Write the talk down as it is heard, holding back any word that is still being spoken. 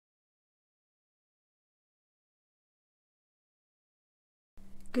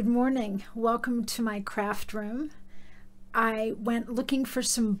Good morning. Welcome to my craft room. I went looking for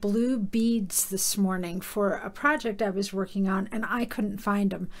some blue beads this morning for a project I was working on, and I couldn't find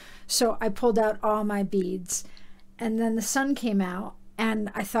them. So I pulled out all my beads, and then the sun came out,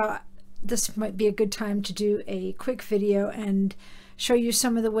 and I thought this might be a good time to do a quick video and show you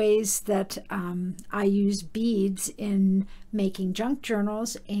some of the ways that I use beads in making junk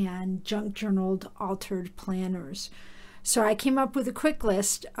journals and junk journaled altered planners. So I came up with a quick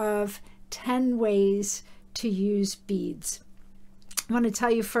list of 10 ways to use beads. I want to tell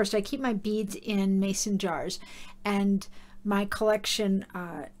you first, I keep my beads in mason jars, and my collection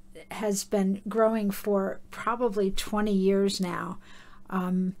has been growing for probably 20 years now.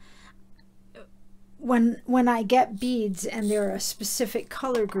 When I get beads and they're a specific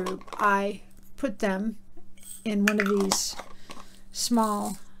color group, I put them in one of these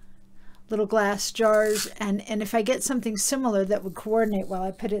small little glass jars, and if I get something similar that would coordinate well,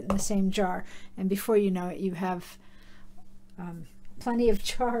 I put it in the same jar, and before you know it, you have plenty of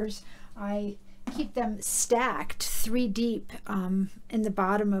jars. I keep them stacked 3 deep in the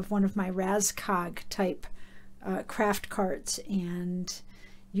bottom of one of my Razcog type craft carts, and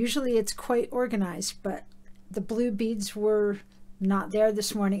usually it's quite organized, but the blue beads were not there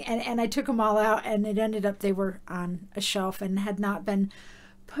this morning, and I took them all out, and it ended up they were on a shelf and had not been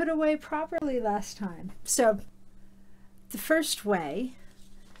put away properly last time. So the first way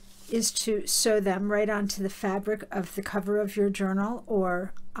is to sew them right onto the fabric of the cover of your journal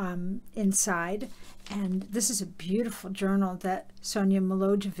or inside. And this is a beautiful journal that Sonia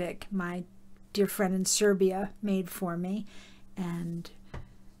Milojevic, my dear friend in Serbia, made for me. And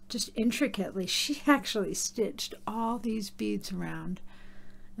just intricately, she actually stitched all these beads around.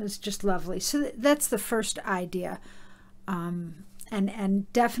 It was just lovely. So that's the first idea.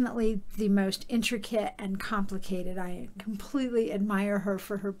 And definitely the most intricate and complicated. I completely admire her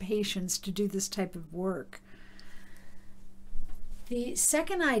for her patience to do this type of work. The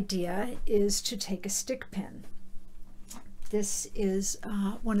second idea is to take a stick pin. This is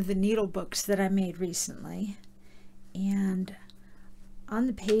one of the needle books that I made recently, and on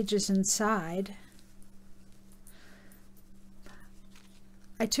the pages inside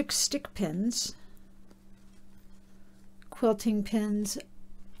I took stick pins, quilting pins,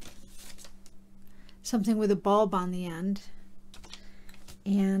 something with a bulb on the end,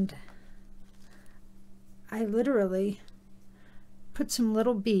 and I literally put some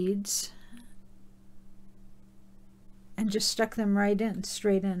little beads and just stuck them right in,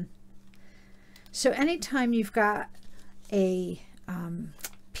 straight in. So anytime you've got a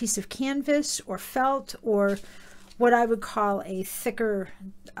piece of canvas or felt, or what I would call a thicker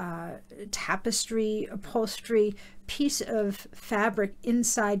tapestry, upholstery piece of fabric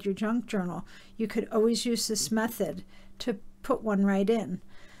inside your junk journal, you could always use this method to put one right in.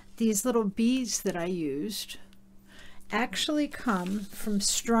 These little beads that I used actually come from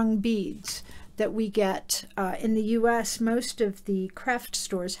strung beads that we get in the US. Most of the craft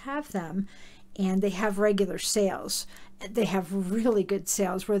stores have them, and they have regular sales. They have really good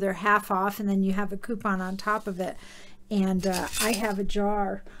sales where they're half off, and then you have a coupon on top of it. And I have a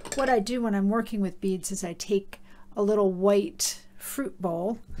jar. What I do when I'm working with beads is I take a little white fruit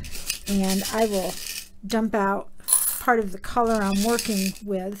bowl, and I will dump out part of the color I'm working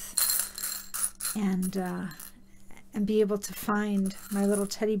with, and be able to find my little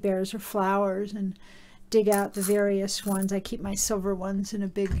teddy bears or flowers and dig out the various ones. I keep my silver ones in a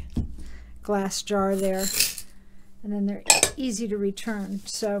big glass jar there, and then they're easy to return.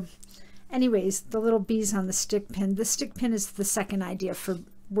 So anyways, the little beads on the stick pin. The stick pin is the second idea for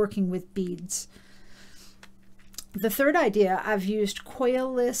working with beads. The third idea, I've used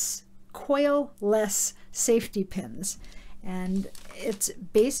coilless safety pins, and it's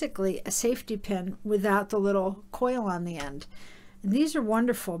basically a safety pin without the little coil on the end. And these are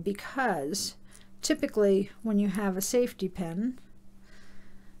wonderful because typically when you have a safety pin,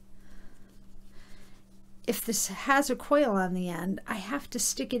 if this has a coil on the end, I have to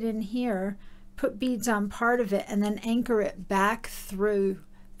stick it in here, put beads on part of it, and then anchor it back through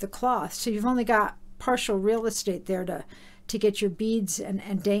the cloth. So you've only got partial real estate there to get your beads and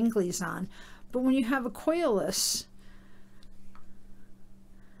danglies on. But when you have a coilless,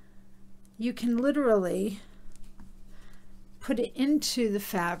 you can literally put it into the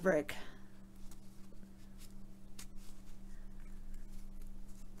fabric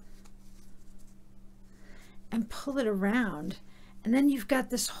and pull it around, and then you've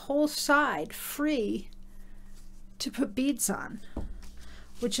got this whole side free to put beads on,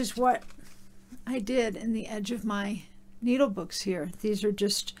 which is what I did in the edge of my needle books here. These are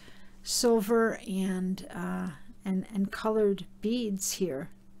just silver and colored beads here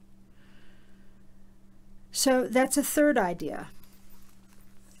So that's a third idea.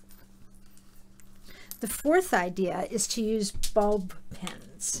 The fourth idea is to use bulb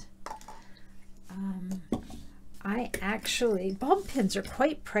pins. Bulb pins are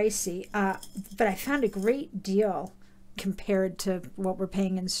quite pricey, but I found a great deal compared to what we're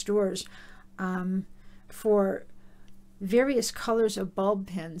paying in stores for various colors of bulb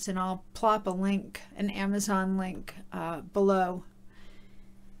pins, and I'll plop a link, an Amazon link below.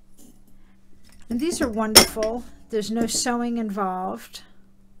 And these are wonderful. There's no sewing involved.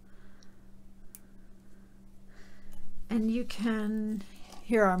 And you can,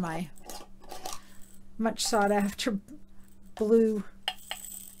 here are my much sought after blue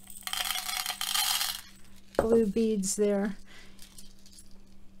beads there.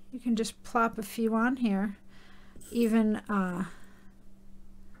 You can just plop a few on here. Even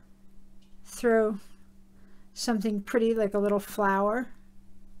throw something pretty like a little flower.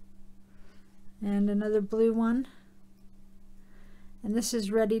 And another blue one. And this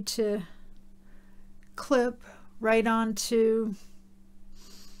is ready to clip right onto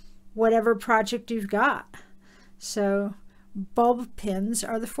whatever project you've got. So bulb pins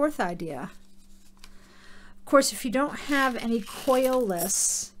are the fourth idea. Of course, if you don't have any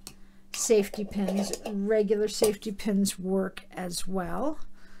coilless safety pins, regular safety pins work as well.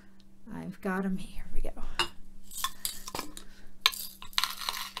 I've got them. Here we go.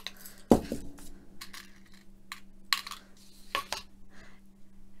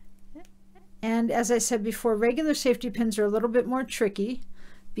 And as I said before, regular safety pins are a little bit more tricky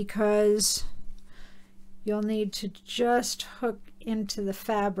because you'll need to just hook into the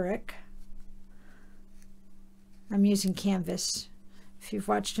fabric. I'm using canvas. If you've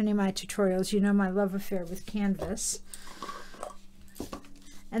watched any of my tutorials, you know my love affair with canvas.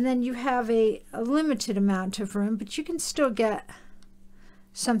 And then you have a limited amount of room, but you can still get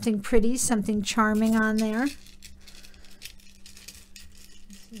something pretty, something charming on there.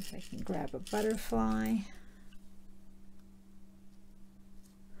 See if I can grab a butterfly.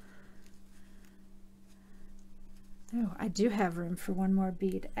 Oh, I do have room for one more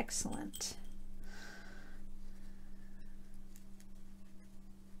bead. Excellent.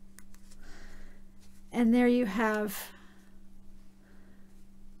 And there you have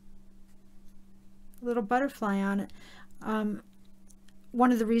a little butterfly on it.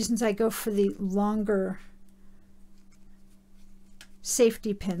 One of the reasons I go for the longer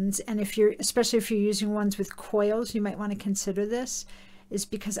safety pins, and especially if you're using ones with coils, you might want to consider this, is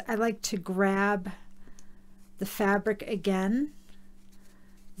because I like to grab the fabric again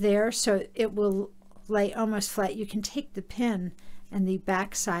there so it will lay almost flat. You can take the pin and the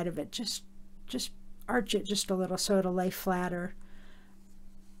back side of it, just arch it just a little so it'll lay flatter.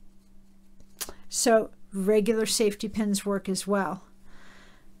 So regular safety pins work as well.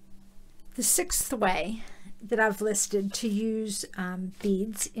 The sixth way that I've listed to use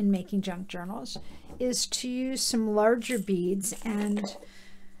beads in making junk journals is to use some larger beads and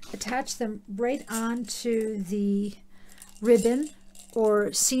attach them right onto the ribbon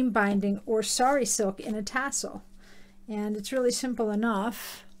or seam binding or sari silk in a tassel. And it's really simple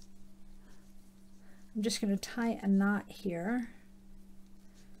enough. I'm just going to tie a knot here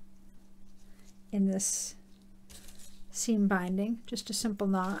in this seam binding, just a simple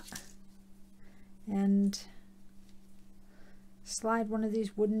knot, and slide one of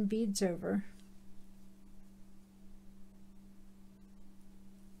these wooden beads over.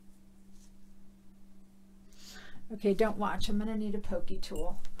 Okay, don't watch. I'm going to need a pokey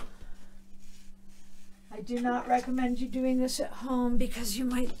tool. I do not recommend you doing this at home because you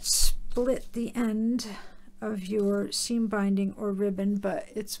might split the end of your seam binding or ribbon, but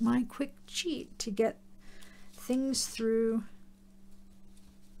it's my quick cheat to get things through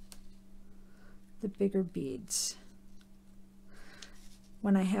the bigger beads.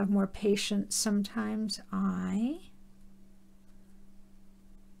 When I have more patience, sometimes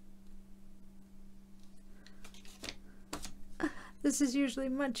this is usually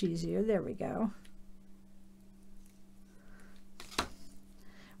much easier. There we go.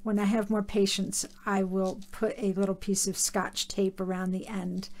 When I have more patience, I will put a little piece of Scotch tape around the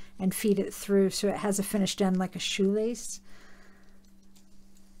end and feed it through so it has a finished end like a shoelace.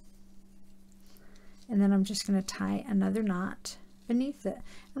 And then I'm just going to tie another knot beneath it.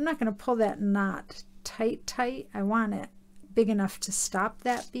 I'm not going to pull that knot tight. I want it big enough to stop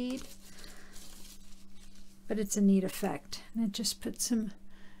that bead. But it's a neat effect. And it just puts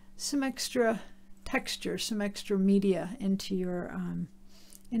some extra texture, some extra media into your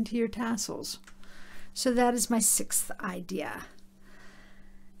tassels. So that is my sixth idea.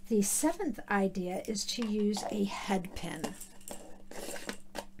 The seventh idea is to use a head pin.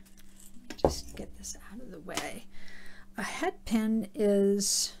 Just get this out of the way. A head pin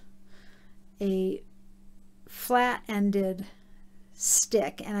is a flat-ended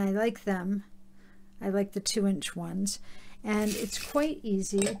stick, and I like them. I like the 2-inch ones, and it's quite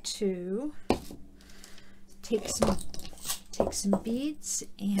easy to take some beads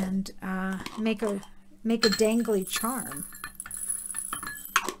and make a dangly charm.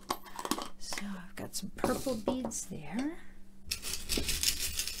 So I've got some purple beads there.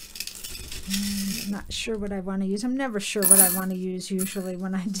 And I'm not sure what I want to use. I'm never sure what I want to use usually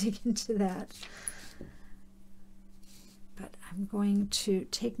when I dig into that. But I'm going to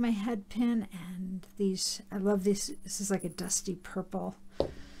take my head pin and these, I love these, this is like a dusty purple.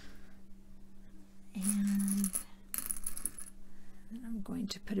 And I'm going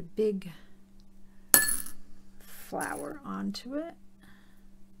to put a big flower onto it.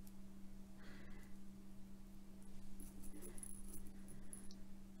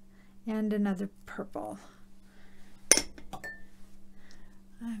 And another purple.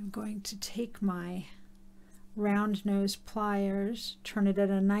 I'm going to take my round nose pliers, turn it at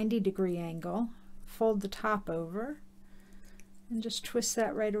a 90-degree angle, fold the top over, and just twist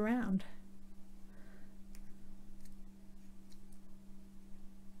that right around.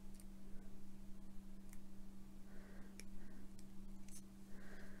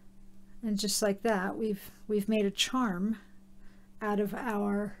 And just like that, we've made a charm out of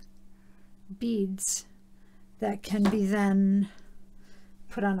our beads that can be then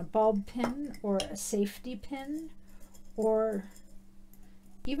put on a bulb pin or a safety pin or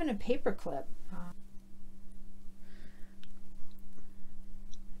even a paper clip.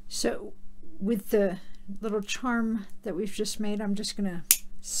 So with the little charm that we've just made, I'm just gonna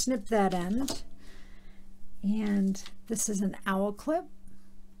snip that end, and this is an owl clip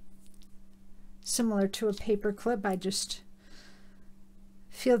similar to a paper clip. I just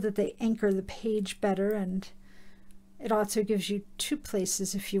feel that they anchor the page better, and it also gives you two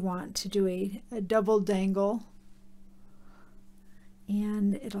places if you want to do a double dangle,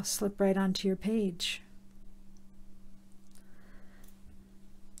 and it'll slip right onto your page.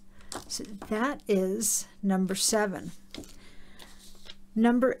 So that is number 7.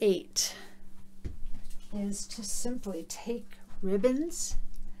 Number 8 is to simply take ribbons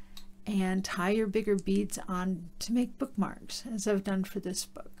and tie your bigger beads on to make bookmarks, as I've done for this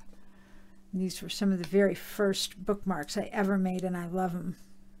book. And these were some of the very first bookmarks I ever made, and I love them.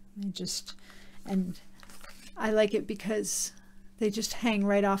 And I like it because they just hang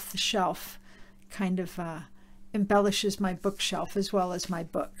right off the shelf, kind of embellishes my bookshelf as well as my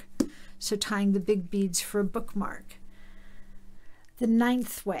book. So tying the big beads for a bookmark. The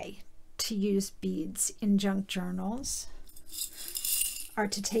 9th way to use beads in junk journals are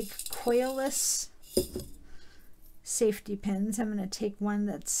to take coilless safety pins. I'm going to take one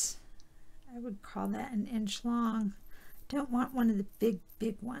that's, I would call that 1 inch long. Don't want one of the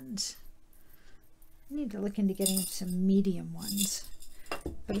big ones. I need to look into getting some medium ones,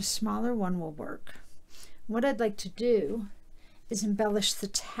 but a smaller one will work. What I'd like to do is embellish the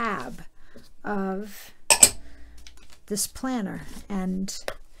tab of this planner, and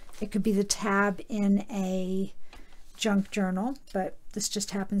it could be the tab in a junk journal, but this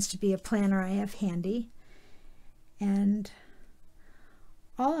just happens to be a planner I have handy. And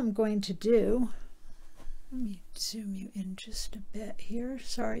all I'm going to do, let me zoom you in just a bit here,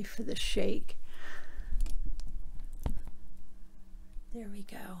 sorry for the shake. There we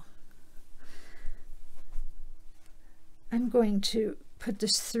go. I'm going to put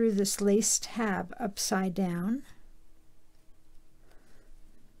this through this lace tab upside down.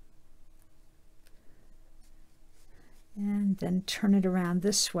 And then turn it around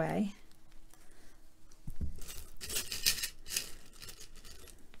this way.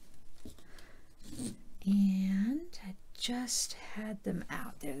 And I just had them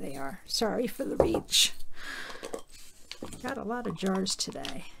out. There they are. Sorry for the reach. Got a lot of jars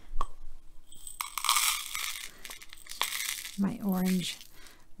today. My orange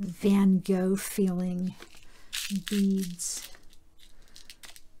Van Gogh feeling beads.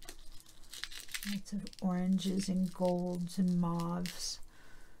 Lots of oranges and golds and mauves.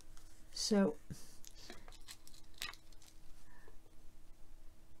 So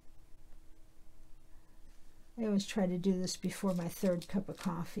I always try to do this before my 3rd cup of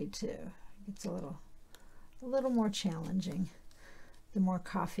coffee too. It's a little more challenging the more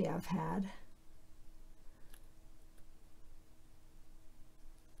coffee I've had.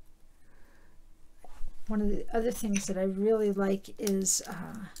 One of the other things that I really like is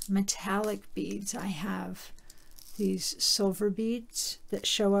metallic beads. I have these silver beads that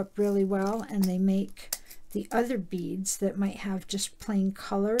show up really well, and they make the other beads that might have just plain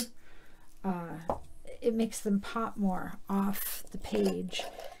color it makes them pop more off the page.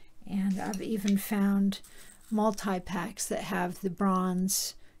 And I've even found multi-packs that have the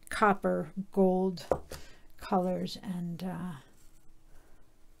bronze, copper, gold colors, and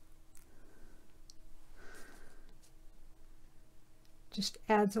just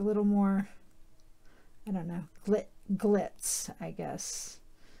adds a little more, I don't know, glitz, I guess.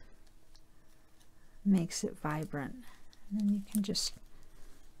 Makes it vibrant. And then you can just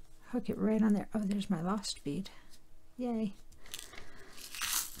hook it right on there. Oh, there's my lost bead. Yay.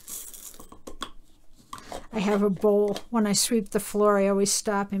 I have a bowl. When I sweep the floor, I always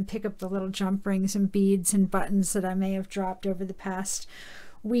stop and pick up the little jump rings and beads and buttons that I may have dropped over the past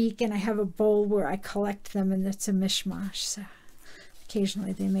week. And I have a bowl where I collect them, and it's a mishmash. So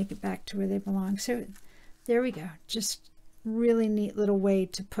occasionally they make it back to where they belong. So there we go. Just really neat little way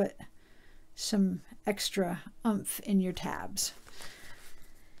to put some extra oomph in your tabs.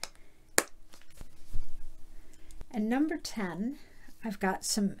 And number 10, I've got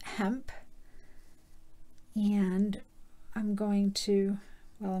some hemp, and I'm going to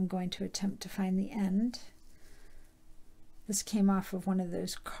attempt to find the end. This came off of one of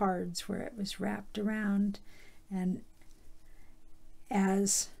those cards where it was wrapped around, and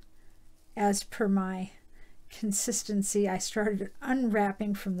as per my consistency, I started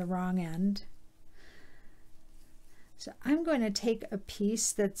unwrapping from the wrong end. So I'm going to take a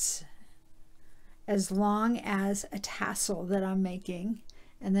piece that's as long as a tassel that I'm making,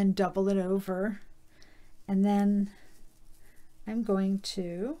 and then double it over, and then I'm going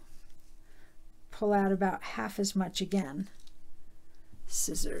to pull out about half as much again.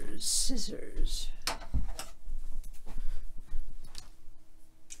 Scissors, scissors.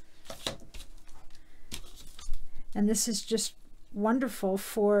 And this is just wonderful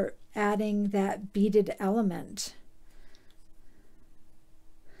for adding that beaded element.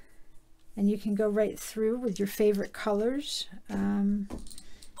 And you can go right through with your favorite colors.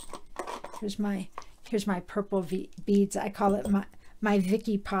 Here's my purple beads. I call it my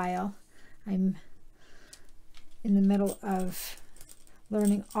Vicky pile. I'm in the middle of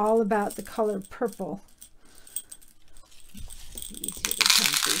learning all about the color purple. It's easier to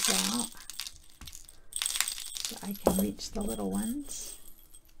take these out so I can reach the little ones.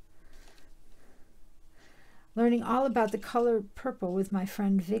 Learning all about the color purple with my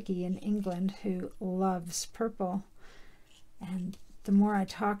friend Vicky in England, who loves purple. And the more I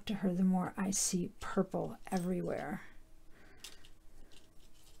talk to her, the more I see purple everywhere.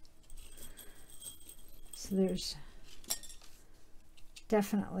 So there's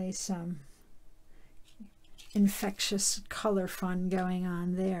definitely some infectious color fun going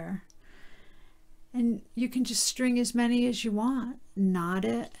on there. And you can just string as many as you want. Knot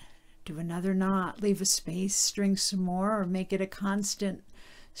it, do another knot, leave a space, string some more, or make it a constant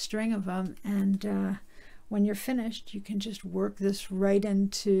string of them. And when you're finished, you can just work this right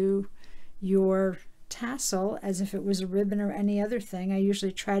into your tassel as if it was a ribbon or any other thing. I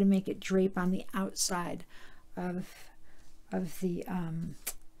usually try to make it drape on the outside of the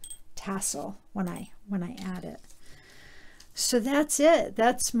tassel when I add it. So that's it.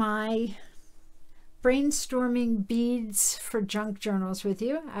 That's my brainstorming beads for junk journals with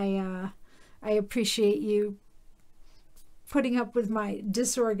you. I appreciate you putting up with my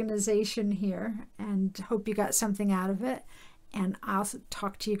disorganization here, and hope you got something out of it. And I'll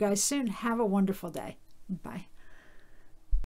talk to you guys soon. Have a wonderful day. Bye.